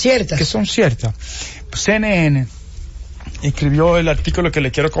ciertas. CNN escribió el artículo que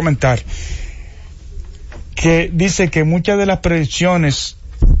le quiero comentar, que dice que muchas de las predicciones,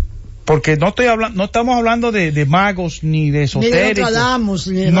 porque no estamos hablando de magos ni de esotéricos. No.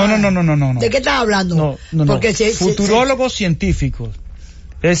 ¿De qué estás hablando? No. Porque futurólogos científicos.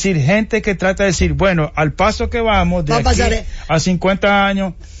 Es decir, gente que trata de decir, bueno, al paso que vamos de aquí a 50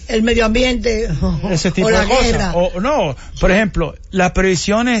 años, el medio ambiente ese tipo o la de cosas. guerra. Por ejemplo, las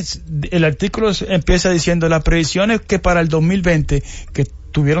previsiones, el artículo empieza diciendo las previsiones que para el 2020 que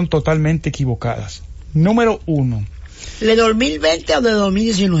estuvieron totalmente equivocadas. Número 1. ¿De 2020 o de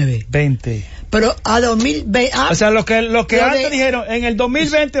 2019? 20. Pero a 2020... o sea, lo que antes dijeron, en el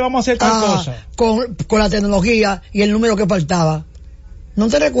 2020 vamos a hacer tal cosa. Con la tecnología y el número que faltaba. ¿No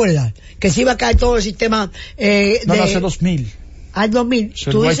te recuerdas? Que se iba a caer todo el sistema hace 2000. Al 2000.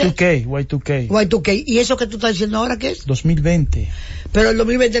 ¿Tú Y-2K. ¿Y eso que tú estás diciendo ahora qué es? 2020. Pero el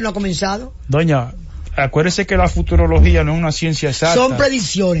 2020 no ha comenzado. Doña, acuérdese que la futurología no es una ciencia exacta. Son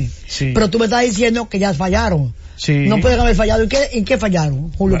predicciones. Sí. Pero tú me estás diciendo que ya fallaron. Sí. No pueden haber fallado. ¿En qué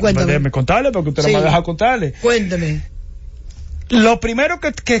fallaron? Julio, cuéntame. Déjeme contarle porque usted no me ha dejado contarle. Cuénteme. Lo primero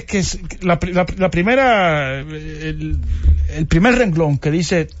el primer renglón que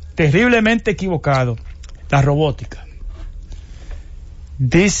dice terriblemente equivocado, la robótica.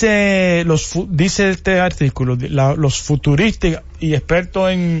 Dice este artículo, los futuristas y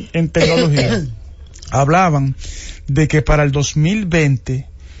expertos en tecnología hablaban de que para el 2020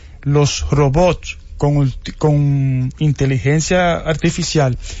 los robots con inteligencia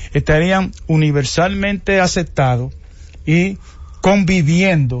artificial estarían universalmente aceptados y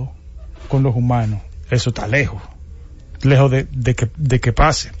conviviendo con los humanos. Eso está lejos de que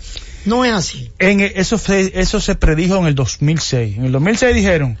pase. No es así. Eso se predijo en el 2006. En el 2006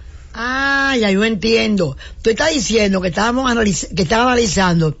 dijeron. Ya yo entiendo. Tú estás diciendo que estaban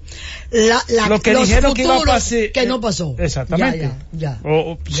analizando lo que dijeron que iba a pasar, que no pasó. Exactamente. Ya.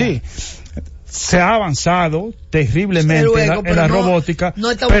 Sí. Se ha avanzado terriblemente en la robótica,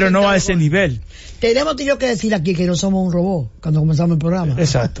 pero no a ese nivel. Tenemos que decir aquí que no somos un robot cuando comenzamos el programa.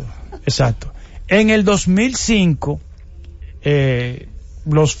 Exacto. En el 2005,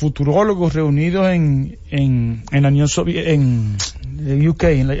 los futurólogos reunidos en la Unión Soviética, en UK,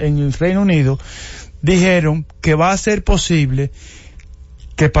 en el Reino Unido, dijeron que va a ser posible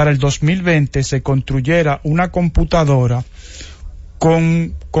que para el 2020 se construyera una computadora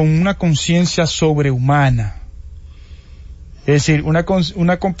con una conciencia sobrehumana. Es decir, una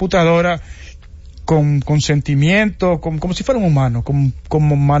computadora con sentimiento, como si fuera un humano,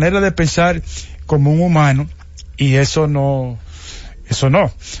 como manera de pensar como un humano, y eso no.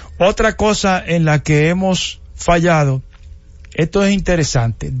 Otra cosa en la que hemos fallado, esto es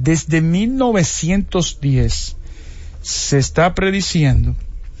interesante, desde 1910 se está prediciendo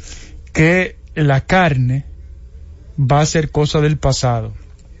que la carne va a ser cosa del pasado.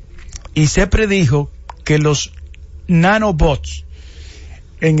 y se predijo que los nanobots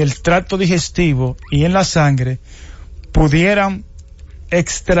en el tracto digestivo y en la sangre pudieran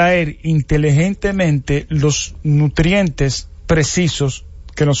extraer inteligentemente los nutrientes precisos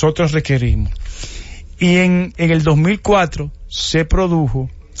que nosotros requerimos. Y en el 2004 se predijo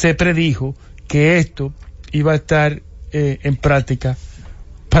que esto iba a estar en práctica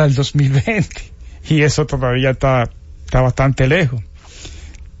para el 2020, y eso todavía está bastante lejos.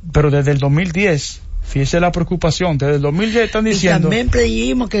 Pero desde el 2010, fíjese la preocupación, desde el 2010 están diciendo... Y también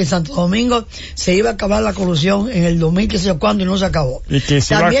predijimos que en Santo Domingo se iba a acabar la corrupción en el 2000, que sé yo cuándo, y no se acabó. Y que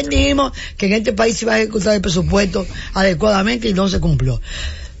también dijimos que en este país se iba a ejecutar el presupuesto adecuadamente y no se cumplió.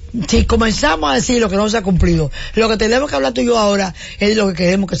 Si comenzamos a decir lo que no se ha cumplido, lo que tenemos que hablar tú y yo ahora es de lo que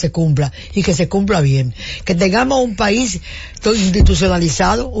queremos que se cumpla, y que se cumpla bien. Que tengamos un país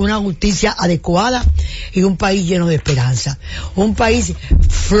institucionalizado, una justicia adecuada y un país lleno de esperanza. Un país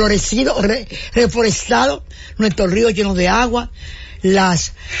florecido, reforestado, nuestros ríos llenos de agua,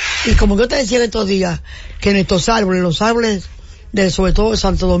 y como yo te decía estos días, que nuestros árboles, los árboles sobre todo de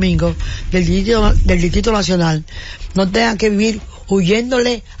Santo Domingo, del Distrito Nacional, no tengan que vivir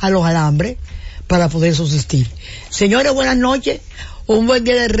huyéndole a los alambres para poder subsistir. Señores, buenas noches. Un buen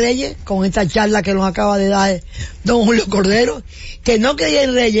día de Reyes con esta charla que nos acaba de dar don Julio Cordero, que no creía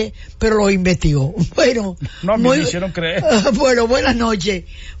en Reyes, pero lo investigó. Bueno, no me hicieron creer. Bueno, buenas noches.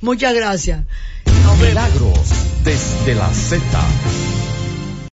 Muchas gracias. Milagros desde la Z.